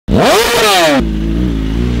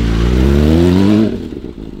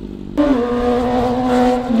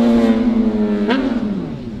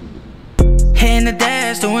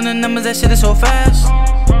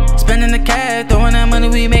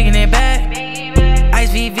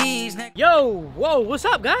Whoa, what's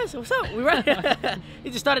up, guys? What's up? We ready? He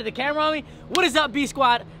just started the camera on me. What is up, B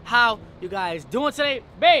Squad? How you guys doing today?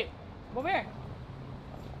 Babe, come over here.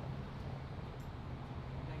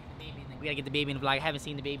 We gotta get the baby in the vlog. I haven't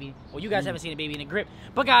seen the baby. Well, you guys haven't seen the baby in the grip.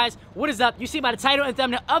 But guys, what is up? You see by the title and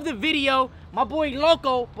thumbnail of the video, my boy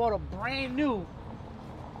Loco bought a brand new.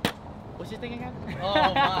 What's his thing again? Oh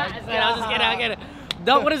my God. I was just kidding. I get it.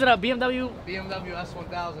 What is it? A BMW? BMW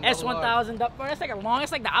S1000. S1000. Bro, that's like a long.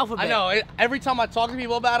 It's like the alphabet. I know. Every time I talk to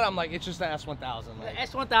people about it, I'm like, it's just the S1000. Like, the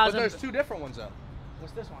S1000. But there's two different ones though.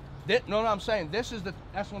 What's this one? No, I'm saying this is the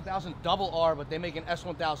S1000RR, but they make an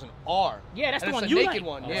S1000R. Yeah, that's and the one it's you a naked like.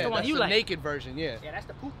 one. That's Yeah, the one that's you the like. naked version. Yeah. Yeah, that's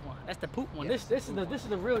the poop one. That's the poop one. Yeah. This is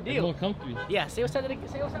the real deal. It's more comfy. Yeah. Say what's up to the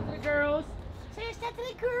girls. Say what's up to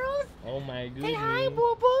the girls. Oh my goodness. Say hi,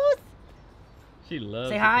 boo boos. She loves.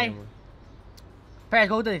 Say the hi. camera. Paris,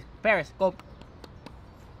 go do this. Paris, go.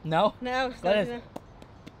 No. No. Go this.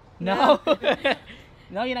 No.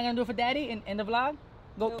 No, you're not gonna do it for Daddy in the vlog.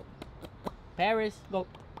 Go. Nope. Paris, go.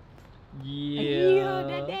 Yeah.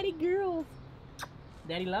 That Daddy girls.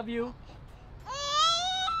 Daddy love you.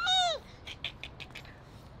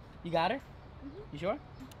 You got her? You sure? What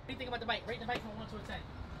do you think about the bike? Rate the bike from 1 to 10.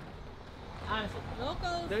 Honestly.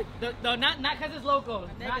 Locos. No, not because it's locos.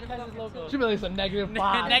 Not Negative because it's fucking locos. She really is a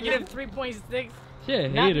 -5. Negative 3.6. She a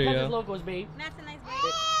Not hater, because yo. it's locos, babe. That's a nice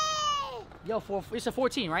bike. Yo, it's a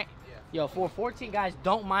 14, right? Yeah. Yo, for 14 guys,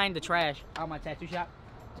 don't mind the trash out my tattoo shop.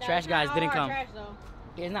 No, Trash it's guys not didn't all our come. Trash, though.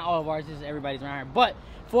 Yeah, it's not all of ours, this is everybody's around here. But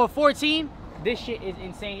for 14, this shit is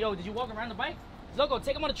insane. Yo, did you walk around the bike? Loco,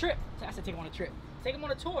 take him on a trip. I said take him on a trip. Take him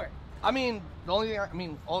on a tour. I mean, the only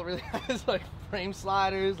thing all it really has is like frame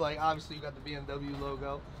sliders. Like obviously you got the BMW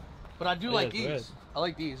logo, but I do like these. red. I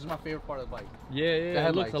like these. This is my favorite part of the bike. Yeah, The it looks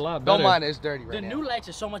headlights. a lot better. Don't mind it, it's dirty right The now. new lights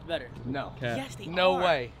are so much better. No. Cat. Yes, they No are.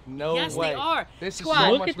 way. No Yes, way. they are. This Squad, is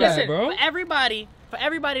so Look much at better. that, bro. For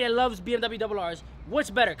everybody that loves BMW RRs, what's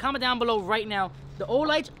better? Comment down below right now. The old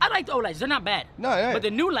lights, I like the old lights. They're not bad. No, yeah. But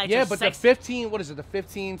the new lights yeah, are but sexy. the 15, what is it? The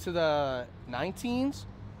 15 to the 19s,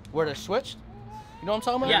 where they're switched. You know what I'm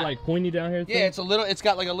talking about? Yeah. Like pointy down here. Yeah, it's a little. It's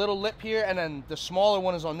got like a little lip here, and then the smaller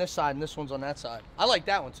one is on this side, and this one's on that side. I like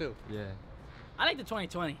that one too. Yeah. I like the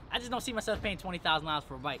 2020. I just don't see myself paying $20,000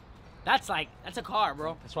 for a bike. That's a car,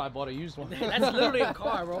 bro. That's why I bought a used one. That's literally a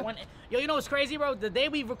car, bro. Yo, you know what's crazy, bro? The day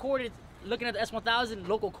we recorded looking at the S1000,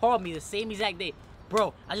 Loco called me the same exact day.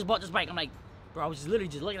 Bro, I just bought this bike. I'm like, bro, I was just literally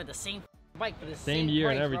just looking at the same bike for the same year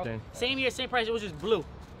price, and bro. everything. Same year, same price. It was just blue.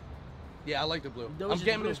 Yeah, I like the blue. That I'm was just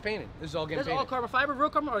getting blue. this painted. This is all getting This is all painted. carbon fiber, real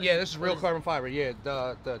carbon? Or Yeah, just- this is real what carbon fiber. Yeah,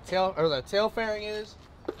 the tail fairing is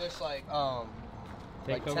this like cover?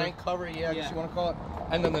 tank cover. Yeah, I guess Yeah. you want to call it.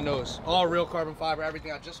 And then the nose, all real carbon fiber.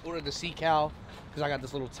 Everything. I just ordered the decal because I got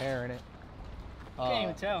this little tear in it. You can't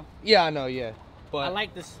even tell. Yeah, I know. Yeah, but I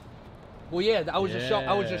like this. well, yeah, I was just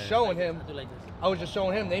showing him. I do like this. I was just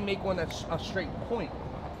showing him. They make one that's a straight point.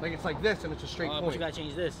 Like it's like this, and it's a straight But point. you gotta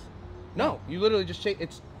change this. No, you literally just change. It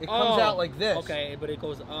comes out like this. Okay, but it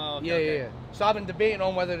goes. Oh, okay, Yeah, okay. yeah. So I've been debating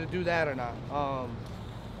on whether to do that or not.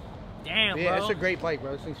 Damn, Yeah, bro. it's a great bike,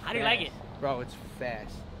 bro. This thing's How do you like fast. it? Bro, it's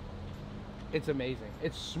fast. It's amazing.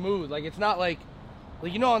 It's smooth. Like it's not like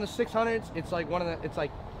you know on the 600s, it's like it's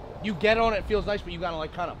like you get on it, it feels nice, but you gotta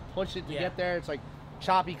like kind of push it to get there. It's like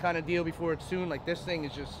choppy kind of deal before it's tuned. Like this thing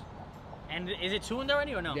is just. And is it tuned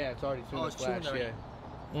already or no? Yeah, it's already tuned. Oh, it's tuned already. Yeah.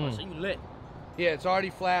 Oh, so you lit. Yeah, it's already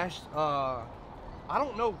flashed. I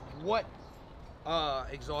don't know what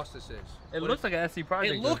exhaust this is. It looks like an SC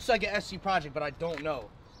project. It looks like an SC project, but I don't know.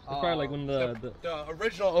 It's probably like when the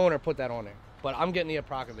original owner put that on there. But I'm getting the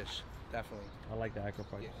Akrapovic, definitely. I like the Acro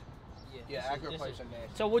parts. Yeah, Akrapovic are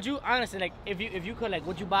nasty. So would you honestly like if you could like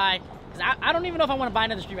would you buy? Cause I don't even know if I want to buy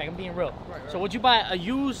another street bike. I'm being real. Right. So would you buy a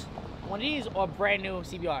used one of these or a brand new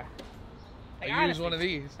CBR? Like, I use honestly. one of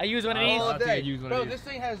these. I use one of Oh, these. All I think I day. use one Bro, of these. this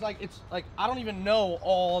thing has like, it's like, I don't even know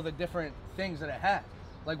all the different things that it has.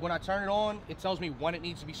 Like when I turn it on, it tells me when it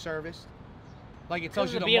needs to be serviced. Like it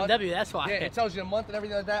tells you the the BMW. month. That's why. Yeah, it tells you the month and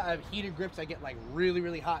everything like that. I have heated grips that get like really,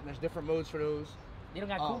 really hot, and there's different modes for those. You don't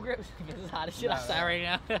got cool grips. This is hot as shit Nah, outside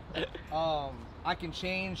right now. I can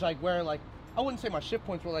change like where like, I wouldn't say my shift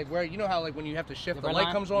points were like where, you know how like when you have to shift, The the red light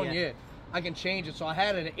line? comes on? Yeah. Yeah. I can change it. So I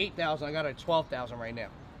had it at 8,000, I got it at 12,000 right now.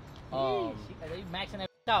 You maxing that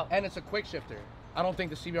out. And it's a quick shifter. I don't think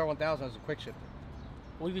the CBR 1000 is a quick shifter.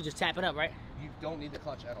 Well, you could just tap it up, right? You don't need the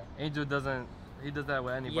clutch at all. Angel doesn't. He does that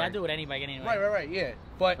with anybody. Yeah, I do it with any bike anyway. Right, yeah.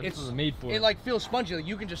 But This it's is made for it like feels spongy. Like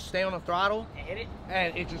you can just stay on the throttle And hit it.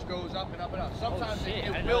 and it just goes up and up and up. Sometimes shit, I it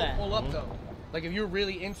didn't know will that. pull up though. Like if you're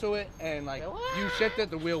really into it and like What? you shift it,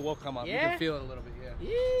 the wheel will come up. You Yeah? can feel it a little bit, yeah. Does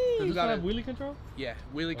Yee. this gotta- have wheelie control? Yeah,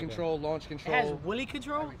 wheelie control, launch It control, has wheelie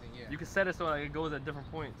control? everything. Yeah. You can set it so like it goes at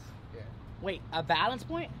different points. Wait, a balance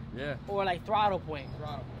point? Yeah. Or like throttle point?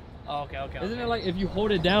 Throttle. Oh, okay, okay. Isn't okay. it like if you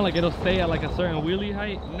hold it down, like it'll stay at like a certain wheelie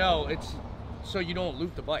height? No, it's so you don't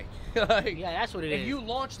loop the bike. Like, Yeah, that's what it is. if you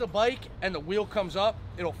launch the bike and the wheel comes up,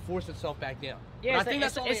 it'll force itself back down. Yeah, But it's I think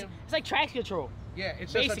like, that's only. it's like traction control. Yeah,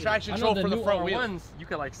 it's just basically. a traction I know control the for the new front wheel. R1s, you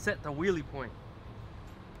can like set the wheelie point.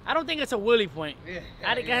 I don't think it's a wheelie point. Yeah,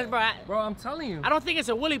 I think, yeah. bro, Bro, I'm telling you. I don't think it's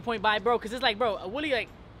a wheelie point, bro, because it's like, bro, a wheelie, like,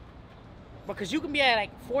 because you can be at like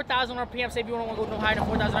 4,000 RPM, say if you don't want to go no higher than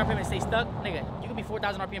 4,000 RPM and stay stuck, nigga, you can be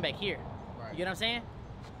 4,000 RPM back here. Right. You know what I'm saying?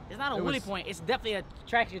 It's not a It wheelie was- point, it's definitely a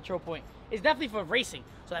traction control point. It's definitely for racing.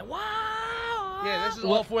 So like, wow. Yeah, this is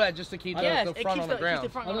all for that, just to keep Yes, the it front keeps on the keeps ground. the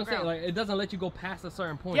front I on the was saying, ground. like, it doesn't let you go past a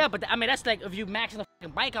certain point. Yeah, but I mean, that's like if you maxing the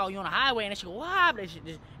fucking bike out, you're on a highway and it should go, wow, but it's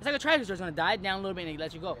like a traction control. It's gonna die down a little bit and it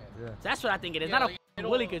let you go. Yeah. So that's what I think it is. Yeah, Not like, a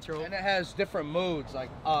wheelie control. And it has different modes. Like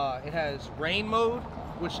it has rain mode,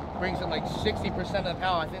 which brings in like 60% of the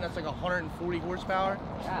power. I think that's like 140 horsepower.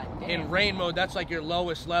 God damn. In rain mode, that's like your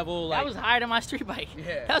lowest level. Like, That was higher than my street bike.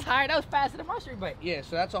 Yeah. That was higher. That was faster than my street bike. yeah,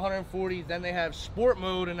 so that's 140. Then they have sport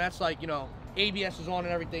mode, and that's like, you know, ABS is on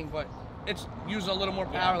and everything, but it's using a little more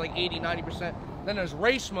power, like 80, 90%. Then there's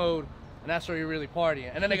race mode, and that's where you're really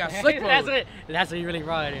partying. And then they got slick mode. That's what you really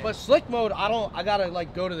ride. But slick mode, I gotta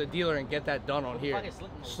like go to the dealer and get that done on here. fuck is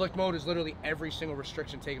slick mode? Slick mode is literally every single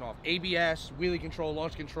restriction taken off. ABS, wheelie control,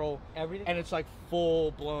 launch control, Everything? and it's like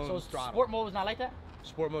full blown So throttle. sport mode is not like that?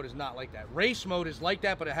 Sport mode is not like that. Race mode is like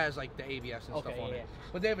that, but it has like the ABS and Okay, stuff on yeah. it.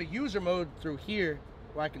 But they have a user mode through here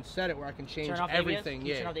where I can set it, where I can change Turn off everything. ABS? Can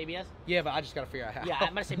you Yeah, turn off the ABS? yeah, but I just gotta figure out how. Yeah, I'm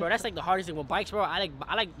gonna say, bro, that's like the hardest thing with bikes, bro. I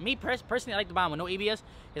like me personally, I like to buy them with no ABS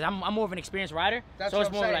because I'm more of an experienced rider. That's so what it's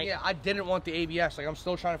I'm more saying. like Yeah, I didn't want the ABS. Like I'm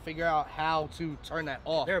still trying to figure out how to turn that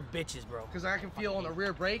off. they're bitches, bro. Because I can feel on the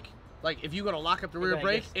rear brake, like if you go to lock up the rear like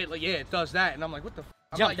brake, this. it like it does that, and I'm like, what the?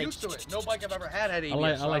 I'm Jump not thing. used to it. No bike I've ever had ABS.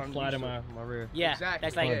 I so like I'm sliding used to my rear. Yeah, Exactly.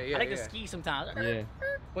 that's like Yeah, yeah, I like to yeah. ski sometimes. Yeah. it.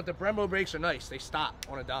 But the Brembo brakes are nice. They stop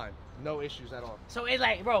on a dime. No issues at all. So it's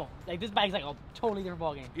like, bro, like this bike's like a totally different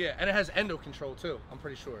ballgame. Yeah, and it has endo control too. I'm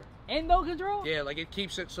pretty sure. Endo control? Yeah, like it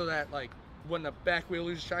keeps it so that like when the back wheel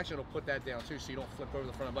loses traction, it'll put that down too, so you don't flip over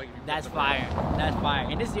the front of the bike. If you That's flip the front. fire. That's fire.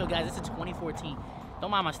 And this deal, guys, this is 2014.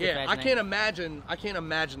 Don't mind my stiff Yeah, ass I name. can't imagine. I can't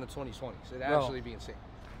imagine the 2020s. It'd Bro. absolutely be insane.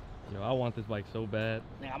 Yo, I want this bike so bad.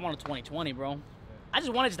 Nigga, I'm on a 2020, bro. I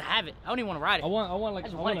just wanted just to have it. I don't even want to ride it. I want like I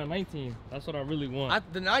just I want want a it. 19. That's what I really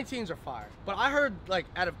want. The 19s are fire, but I heard like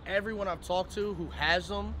out of everyone I've talked to who has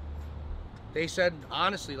them, they said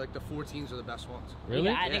honestly like the 14s are the best ones. Really?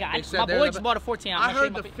 Nigga, Yeah, they said my they're boy the just be- bought a 14. I'm I gonna show heard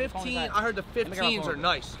you the my phone 15. inside. I heard the Let me grab my 15s are phone.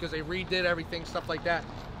 nice because they redid everything, stuff like that.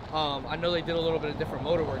 I know they did a little bit of different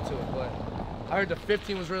motor work to it, but I heard the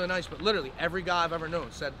 15 was really nice. But literally every guy I've ever known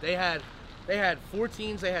said they had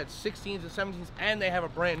 14s, they had 16s and 17s, and they have a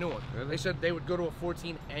brand new one. Really? They said they would go to a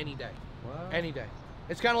 14 any day. Wow. Any day.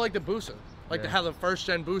 It's kind of like the Busa. Like Yeah. how the first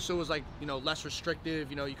gen Busa was like, you know, less restrictive,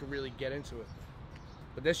 you know, you could really get into it.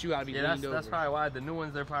 But this you gotta be Yeah, leaned that's over. probably why the new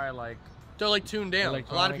ones they're probably like. They're like tuned down. A lot of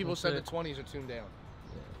Electronic people and said the shit. 20s are tuned down.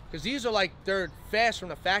 Because these are like, they're fast from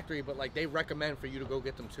the factory, but like they recommend for you to go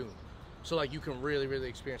get them tuned. So like you can really, really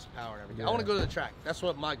experience the power and everything. I want to Yeah. go to the track. That's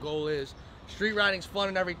what my goal is. Street riding's fun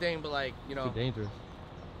and everything, but like, you know. Too dangerous.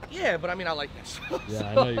 Yeah, but I mean, I like this. Yeah,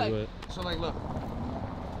 I know you like, would. So like, look.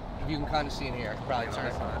 If you can kind of see in here, I could probably turn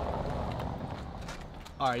it.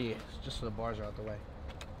 All right, yeah, just so the bars are out the way.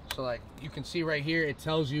 So like, you can see right here, it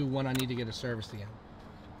tells you when I need to get a service again.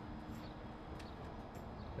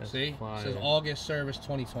 That's See? fire. It says August service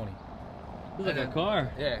 2020. It's like a And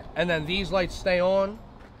car. Yeah. And then these lights stay on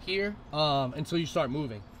here until you start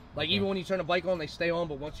moving. Like Okay. even when you turn the bike on, they stay on,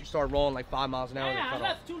 but once you start rolling like 5 miles an hour, Yeah, they I cut off.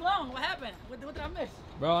 left too long. What happened? What did I miss?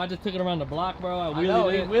 Bro, I just took it around the block, bro. I I wheelied know,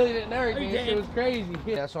 he it. wheelied it and everything. He This shit did. was crazy.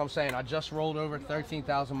 Yeah, that's what I'm saying. I just rolled over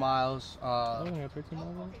 13,000 miles. Oh, yeah, 13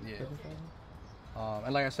 miles on it? Yeah. 13,000?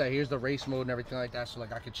 And like I said, here's the race mode and everything like that, so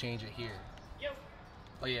like I could change it here. Yep.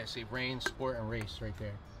 Oh yeah, see rain, sport, and race right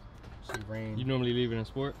there. See rain. You normally leave it in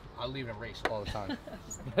sport? I leave it in race all the time.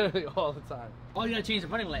 Literally all the time. Oh, you gotta change the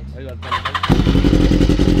running legs. Oh, you got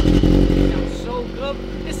Sounds so good.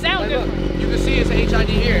 It sounds Like, look, different. you can see it's HID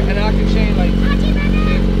here, and then I can change like.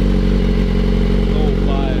 so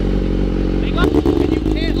fire. There you go. And you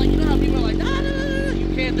can't, like, you know how people are like, nah, nah, nah, nah, nah. You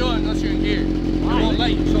can't do it unless you're in gear. Why? It won't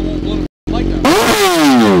let you, so it won't blow the like that.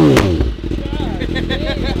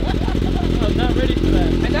 I'm not ready for that.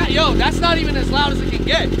 And that, yo, that's not even as loud as it can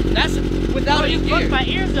get. That's without it in gear. Fuck my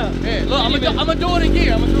ears up. Yeah, look, I'm gonna do it in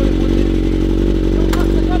gear. I'm gonna do it in gear.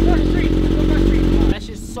 Let's go across the street. Let's go across the street. Oh, that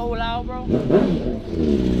shit's so loud, bro.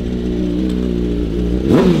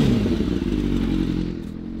 Like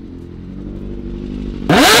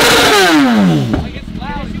it's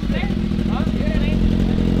loud. Huh?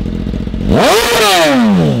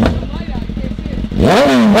 Yeah. Some light out, you can't see it.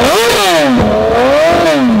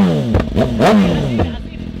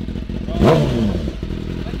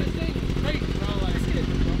 Like this thing is crazy, bro. Like,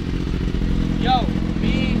 yo,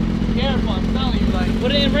 be careful, I'm telling you, like.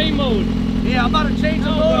 Put it in rain mode. Yeah, I'm about to change the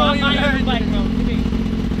No, mode bro, on I'm you. not your bike, bro.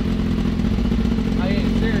 I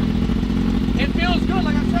ain't serious. It feels good,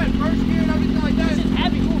 like I said, first gear and everything like that. This is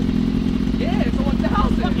heavy, too. Yeah, it's a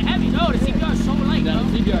 1000. Fucking heavy. No, the CBR is so light, That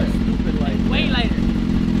bro. CBR is stupid light. Way lighter.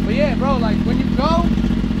 But yeah, bro, like when you go,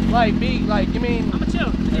 like be like, you mean. I'ma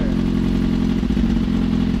chill.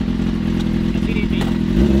 TDP.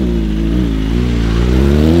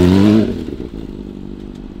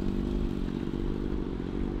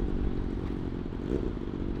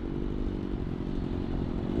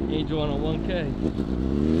 Angel on a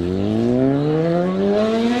 1K.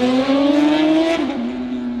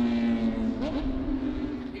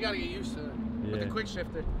 You gotta get used to it. With the Yeah. quick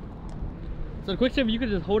shifter. So the quick shift, you could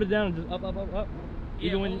just hold it down and just up, up, up, up. Yeah,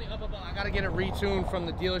 Even when only up above. I gotta get it retuned from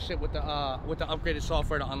the dealership with the upgraded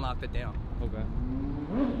software to unlock it down. Okay.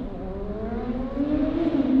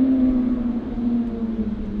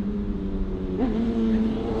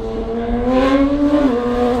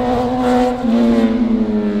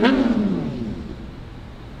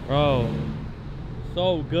 Bro,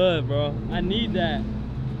 so good, bro. I need that.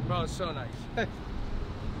 Bro, it's so nice.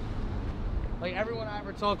 Like everyone I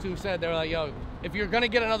ever talked to said, they were like, yo, if you're gonna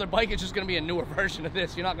get another bike, it's just gonna be a newer version of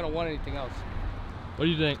this. You're not gonna want anything else. What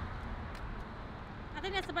do you think? I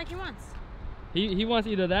think that's the bike he wants. He wants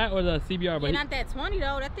either that or the CBR, but Yeah, not that 20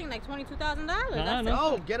 though. That thing like $22,000. That's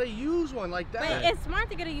No, get a used one like that. But it's smart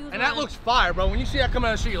to get a used And one. that looks fire, bro. When you see that coming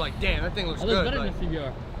out of the street, you're like, damn, that thing looks it looks good. better Like, than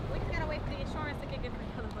CBR. We just gotta wait for the insurance to kick in for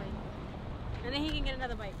the other bike. And then he can get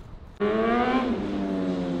another bike.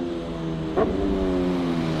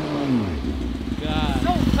 God.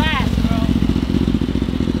 So fast,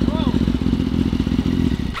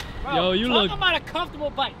 bro. Yo, you talk look- about a comfortable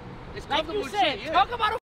bike. it's Like comfortable you as said, shit, yeah. talk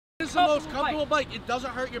about a It's the most comfortable comfortable bike. It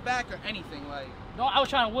doesn't hurt your back or anything. Like, No, I was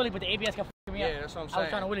trying to wheelie, but the ABS kept fucking me up. yeah, that's what I'm I saying. was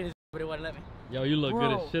trying to wheelie this, but it wouldn't let me. Yo, you look good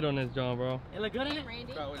Bro. as shit on this John, bro. It look good in it? Damn,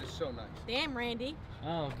 Randy. Bro, it is so nice. Damn, Randy. I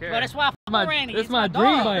don't care. Bro, that's why I my, fuck Randy. It's It's my my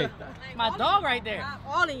dream dog. bike. Like, My all dog in- right there.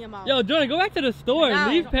 All in your mouth. Yo, Jordan, go back to the store. No.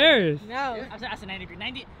 Leave Paris. No. I said 90 degree.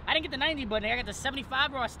 90. I didn't get the 90, but I got the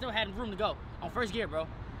 75, bro. I still had room to go on first gear, bro.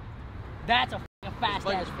 That's a fucking fast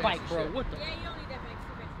bike ass is fancy bike, bro. shit. What the? Yeah, you don't need that bike. It's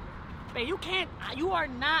too fancy. Man, you can't. You are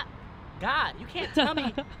not God. You can't tell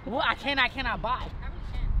me what I cannot buy. I really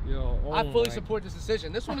can't. Yo, oh I fully my- support this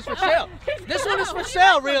decision. This one is for sale. This one is for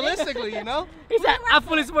sale, realistically, you know? He said, you work I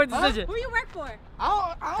fully support the Huh? decision. Who you work for?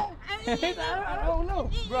 I don't know.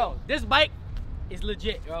 Bro, this bike is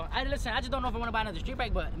legit, bro. I just don't know if I want to buy another street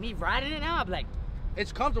bike, but me riding it now, I'm like,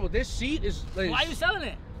 It's comfortable. This seat is. why are you selling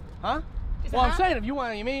it? Huh? It's Well, I'm a- saying if you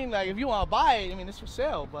want, you mean like if you want to buy it, I mean it's for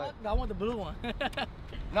sale. But I want the blue one.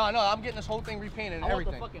 no, I'm getting this whole thing repainted and I want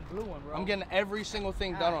everything. the fucking blue one, bro. I'm getting every single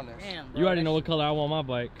thing done on this. Damn, bro. You already know what color I want my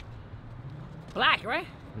bike. Black, right?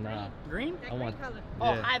 Nah. Green? That I green want- color.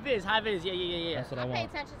 Oh, Yeah. high vis. Yeah. That's what I I pay want.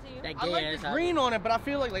 attention to you. That I gay like ass the high green on it, but I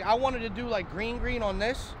feel like I wanted to do like green on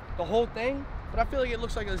this, the whole thing. But I feel like it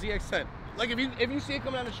looks like a ZX10. Like if you see it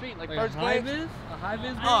coming down the street, like Like first a high glance. vis? A high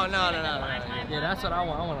vis? Oh bike? no. Yeah, that's what I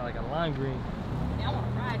want. I want like a lime green. Yeah, I want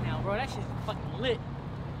to ride now, bro. That shit's fucking lit.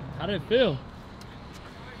 How did it feel?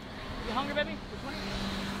 You hungry, baby? Which one?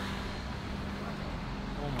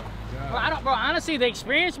 Oh my Bro, god. bro, honestly, the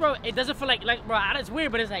experience, bro, it doesn't feel like, bro, it's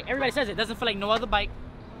weird, but it's like, everybody says it doesn't feel like no other bike.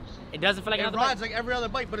 It doesn't feel like It another rides bike. like every other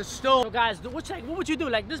bike, but it's So still. guys, what would you do?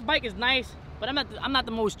 Like, this bike is nice, but I'm not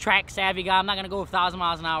the most track savvy guy. I'm not gonna go 1,000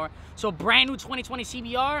 miles an hour. So brand new 2020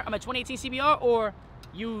 CBR, I'm a 2018 CBR, or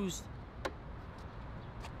used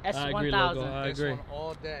I agree, Loco. S1000. I This agree. one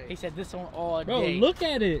all day. He said this one all Bro, day. look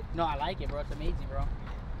at it. No, I like it, bro. It's amazing, bro.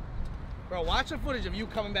 Bro, watch the footage of you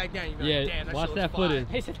coming back down. You be Yeah, like, damn, that watch shit that looks fire." footage.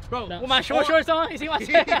 He said, Bro, with my shorts on, you see my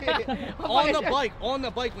on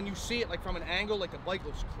the bike, when you see it like from an angle, like the bike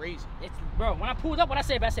looks crazy. It's, bro, when I pulled up, what I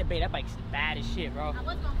said, babe, that bike's bad as shit, bro. I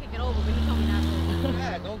was gonna kick it over, but you told me not to.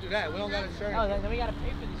 Yeah, don't do that. We don't got insurance. Oh, then we gotta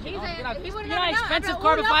pay for this shit. He Oh, said you know, he you would know have how never expensive known.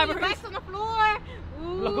 carbon Ooh, fiber your is? bike's on the floor.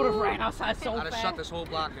 Ooh. Look, would have ran outside so I'd have fast. shut this whole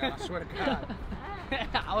block down. I swear to God.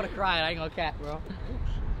 I would have cried. I ain't gonna cap, bro.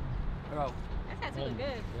 Bro, That tattoo is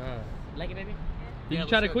good. God. like it, baby? Did Yeah, you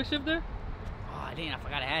try looks to good. quick shift there? Oh, damn, I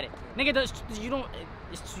forgot I had it. Nigga, you don't.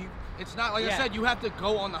 It's too. It's not like I Yeah. said. You have to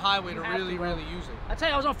go on the highway to You have to, really, bro. really use it. I tell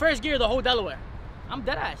you, I was on first gear the whole Delaware. I'm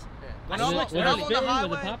dead ass. Yeah. I When switched I'm, it. when Was I'm it on the fitting? Was it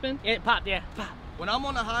highway, popping? It popped, yeah. Pop. When I'm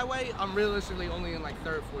on the highway, I'm realistically only in like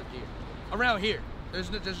 3rd, 4th gear. Around here, there's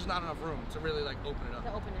just not enough room to really like open it up.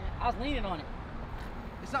 To open it. I was leaning on it.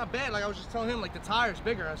 It's not bad. Like I was just telling him, like the tire's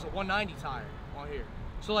bigger. It's a 190 tire on here.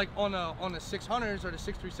 So like on the 600s or the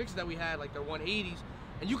 636s that we had, like the 180s,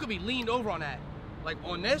 and you could be leaned over on that. Like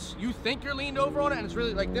on this, you think you're leaned over on it, and it's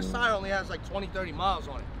really like this tire only has like 20, 30 miles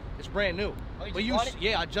on it. It's brand new. Oh, but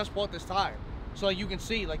yeah, I just bought this tire. So like, you can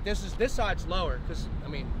see like this side's lower because I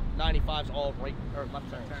mean 95's all right or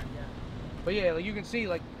left turn. Yeah. But yeah, like you can see,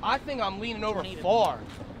 like I think I'm leaning over far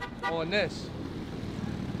on this.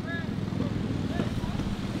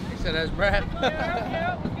 He said that's BRAAP.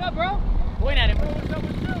 Yeah, what's good, bro? Point at him. What's up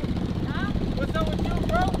with you? Huh? What's up with you,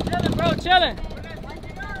 bro? Chilling, bro, chilling.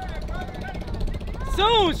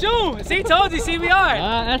 Soon. See, told you, CBR.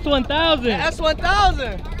 S1000. The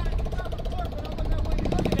S1000.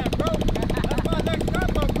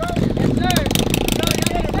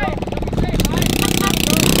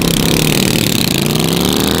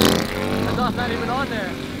 Not even on there.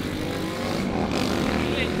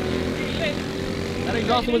 That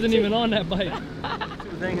exhaust wasn't even on that bike. It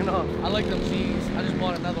was hanging off. I like them G's. I just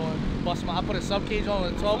bought another one. I put a sub cage on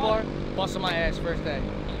with a 12 bar. Busted my ass first day.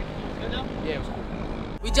 Good though? Yeah, it was cool.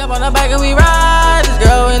 We jump on the back and we ride. This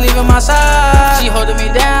girl ain't leaving my side. She holding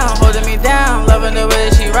me down, loving the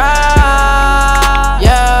way she ride.